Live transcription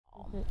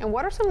And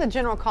what are some of the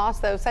general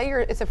costs, though? Say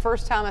it's a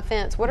first-time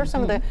offense. What are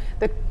some of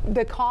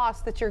the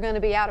costs that you're going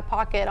to be out of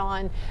pocket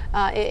on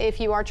if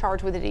you are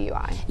charged with a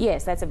DUI?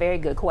 Yes, that's a very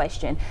good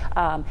question.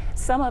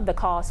 Some of the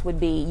costs would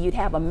be you'd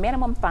have a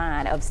minimum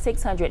fine of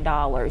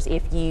 $600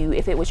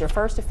 if it was your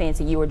first offense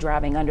and you were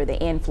driving under the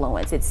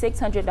influence. It's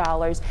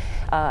 $600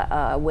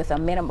 with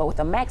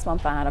a maximum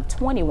fine of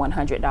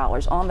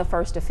 $2,100 on the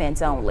first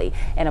offense only.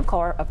 And of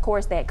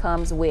course that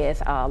comes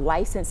with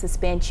license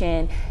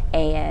suspension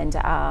and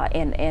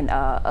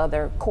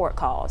other court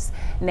costs.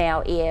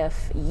 Now,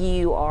 if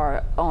you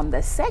are on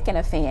the second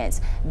offense,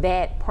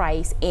 that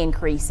price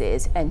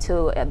increases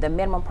until the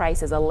minimum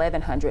price is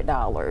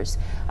 $1,100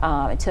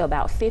 until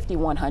about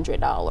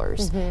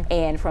 $5,100,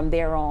 and from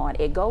there on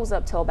it goes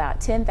up to about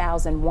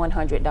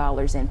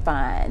 $10,100 in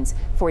fines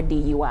for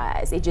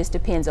DUIs. It just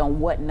depends on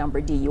what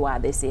number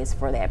DUI this is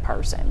for that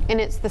person.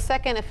 And it's the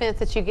second offense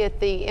that you get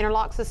the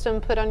interlock system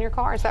put on your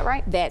car, is that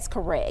right? That's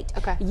correct.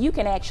 Okay. You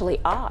can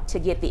actually opt to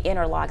get the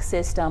interlock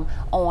system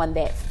on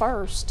that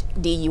first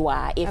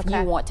DUI if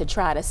you want to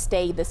try to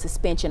stay the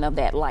suspension of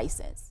that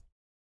license.